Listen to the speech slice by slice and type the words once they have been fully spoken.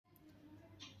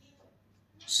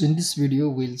So in this video,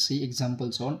 we'll see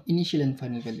examples on initial and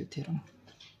final value theorem.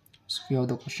 So we have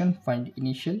the question: find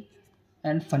initial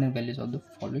and final values of the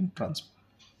following transform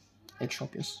x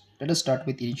of s. Let us start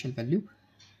with initial value.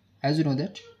 As you know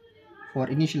that for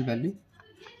initial value,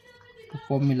 the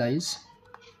formula is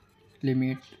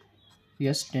limit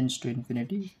s tends to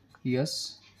infinity s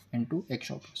into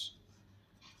x of s.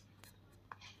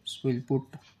 So we'll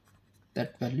put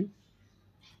that value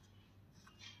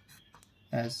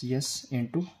as s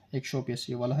into x of s.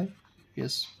 ये वाला है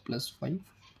s plus 5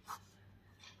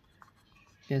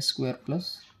 s square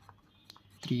plus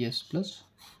 3s plus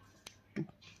 2.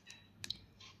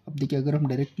 अब देखिए, अगर हम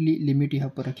directly limit यहाँ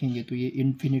पर रखेंगे तो ये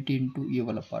इन्फिनिटी इंटू ये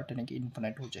वाला पार्ट यानी कि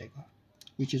इन्फिनाइट हो जाएगा,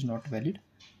 विच इज़ नॉट वैलिड.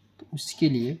 तो उसके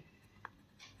लिए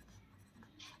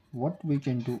what we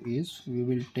can do is we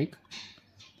will take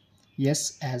s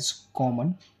as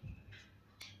common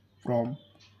from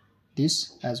this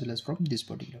as well as from this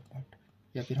particular point,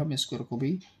 या फिर हम स्क्वायर को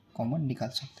भी कॉमन निकाल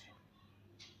सकते हैं.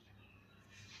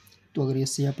 तो अगर s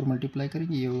से यहाँ पर मल्टीप्लाई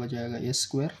करेंगे ये हो जाएगा s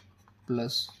square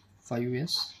plus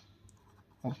 5s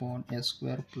upon s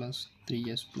square plus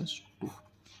 3s plus 2.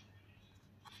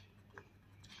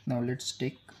 Now let's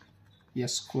take s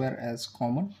square as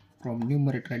common from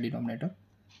numerator and denominator.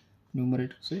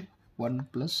 Numerator से 1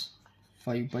 प्लस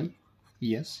 5 बाई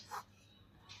एस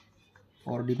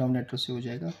और डिनोमिनेटर से हो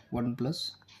जाएगा 1 plus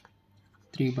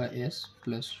 3 by S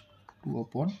plus 2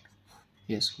 upon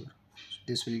A square.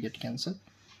 This will get cancel.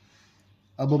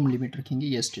 अब हम limit रखेंगे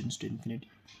S tends to infinity,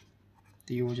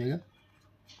 तो ये हो जाएगा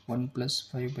 1 plus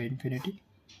 5 by infinity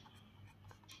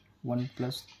 1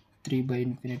 plus 3 by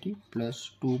infinity plus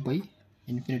 2 by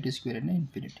infinity square and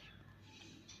infinity.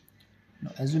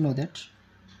 As you know that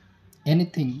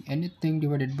anything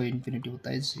divided by infinity होता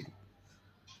है 0.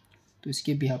 तो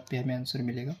इसके बिहाफ पे हमें आंसर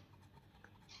मिलेगा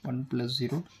 1 plus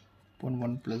 0 upon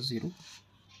 1 plus 0.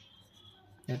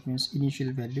 That means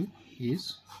initial value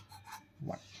is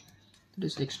 1. That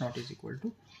is x naught is equal to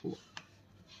 4.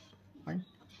 Fine.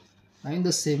 Now in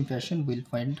the same fashion we'll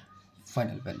find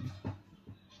final value.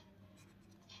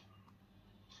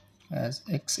 As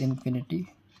x infinity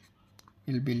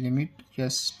will be limit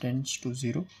s tends to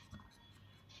 0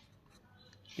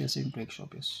 s into x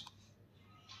of s.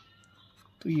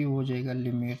 तो ये हो जाएगा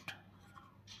limit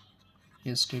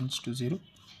s tends to 0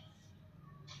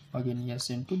 again s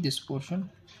into this portion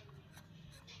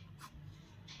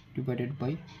divided by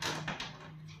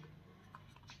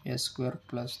s square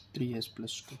plus 3s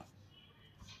plus 2.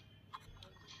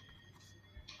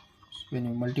 So when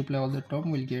you multiply all the term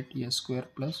we'll get s square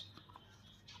plus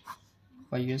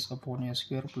 5s upon s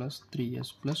square plus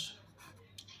 3s plus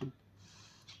 2.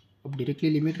 अब directly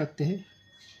limit रखते हैं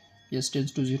s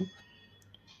tense to 0,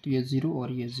 तो ये 0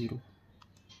 और ये 0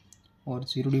 और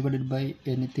 0 divided by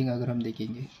anything अगर हम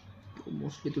देखेंगे तो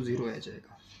मोस्टली तो 0 आ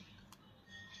जाएगा.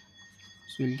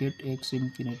 So we'll get x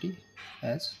infinity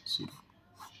as 0.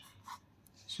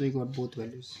 So we got both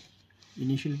values.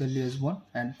 Initial value as 1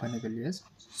 and final value as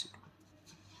 0.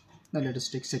 Now let us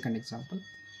take second example.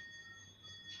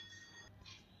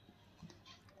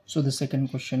 So the second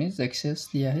question is x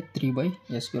दिया है 3 by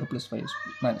s square plus 5s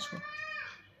minus 1.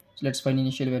 So let's find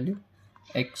initial value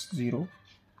x0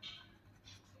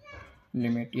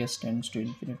 limit s tends to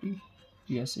infinity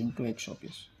s into x of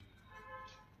s.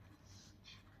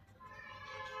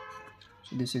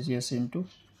 So this is s into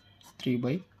 3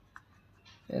 by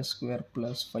s square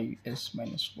plus 5s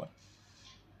minus 1.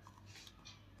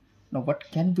 Now what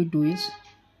can we do is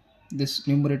this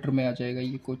numerator में आ जाएगा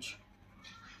ये कुछ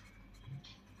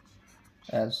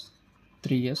as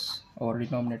 3s और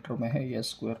denominator में है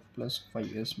s square plus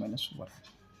 5s minus 1.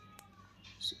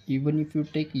 So even if you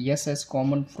take s as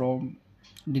common from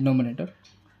denominator,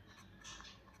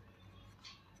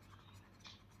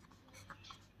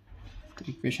 तो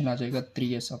equation आ जाएगा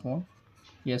 3s upon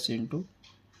s into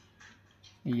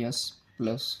s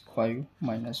plus 5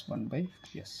 minus 1 by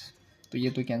s. तो ये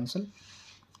तो कैंसिल.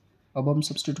 अब हम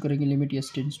सब्स्टिट्यूट करेंगे limit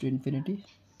s tends to infinity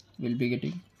will be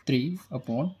getting 3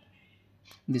 upon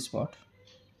this part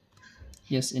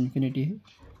s infinity है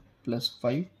plus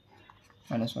 5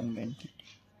 minus 1 by infinity.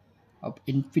 अब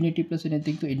इन्फिनिटी प्लस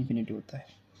एनीथिंग तो infinity होता है,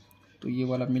 तो ये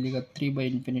वाला मिलेगा 3 बाई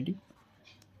इन्फिनिटी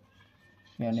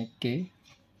यानी के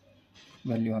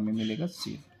वैल्यू हमें मिलेगा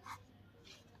 0.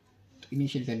 तो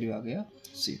इनिशियल वैल्यू आ गया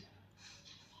 0.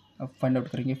 अब फाइंड आउट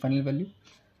करेंगे final value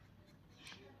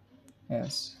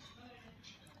S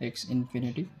x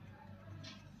infinity.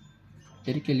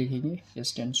 Directly लिखेंगे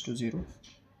s tends to 0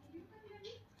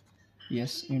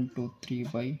 s into 3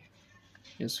 by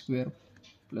s square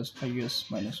plus 5s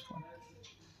minus 1.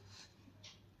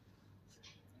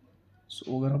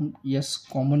 सो अगर हम यस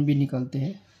कॉमन भी निकालते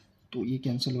हैं तो ये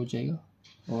कैंसिल हो जाएगा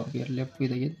और we are left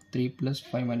with again 3 +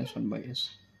 5 - 1/s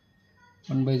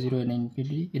 1/0 यानी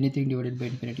infinity, anything divided by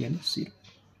infinity यानी 0,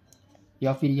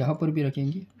 या फिर यहाँ पर भी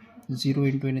रखेंगे 0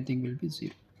 इंटू एनीथिंग विल बी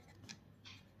 0,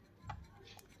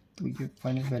 तो ये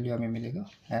फाइनल वैल्यू हमें मिलेगा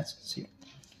एज 0।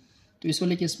 तो इस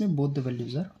वाले केस में both the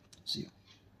values are 0।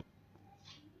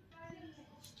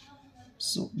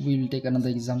 So we will take another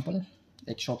example.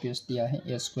 एक शॉर्ट दिया है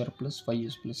a² +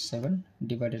 5s + 7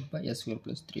 divided by a²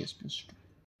 + 3s + 2।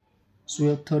 So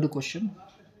your third question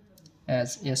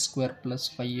as a² +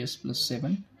 5s +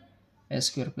 7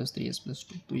 a² + 3s +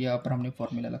 2। तो यहाँ पर हमने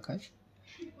फॉर्मूला रखा है।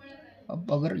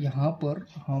 अब अगर यहाँ पर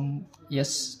हम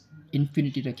s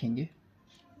इन्फिनिटी रखेंगे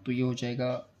तो ये हो जाएगा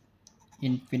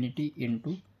infinity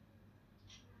into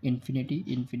infinity,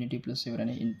 infinity plus 7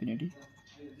 यानी infinity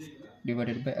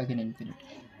divided by again infinity.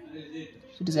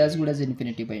 It is as good as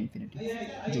infinity by infinity,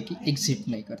 जो कि एग्जिस्ट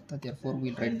नहीं करता। Therefore we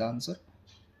write the answer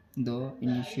the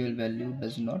initial value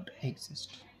does not exist.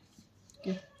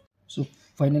 Okay, so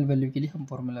final value के लिए हम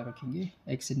formula रखेंगे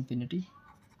x infinity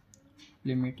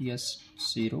limit s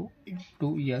 0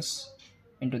 to s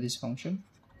into this function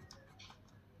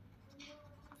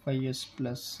 5s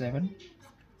 + 7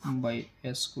 by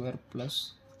a² +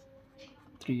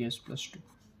 3s + 2।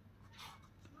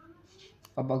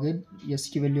 अब अगर यस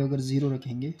की value अगर 0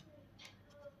 रखेंगे,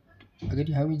 अगर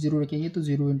यहाँ भी 0 रखेंगे तो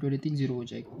 0 इंटू एनीथिंग 0 हो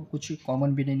जाएगा, कुछ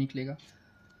कॉमन भी नहीं निकलेगा,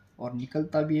 और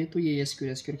निकलता भी है तो ये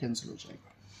s² कैंसिल हो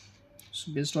जाएगा।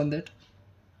 So based on that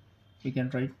we can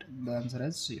write the answer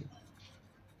as 0,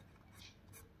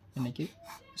 यानी कि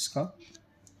इसका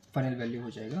फाइनल वैल्यू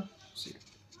हो जाएगा 0।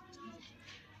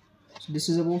 So this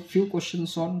is about few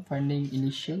questions on finding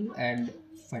initial and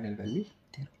final value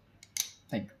theorem.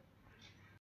 Thank you.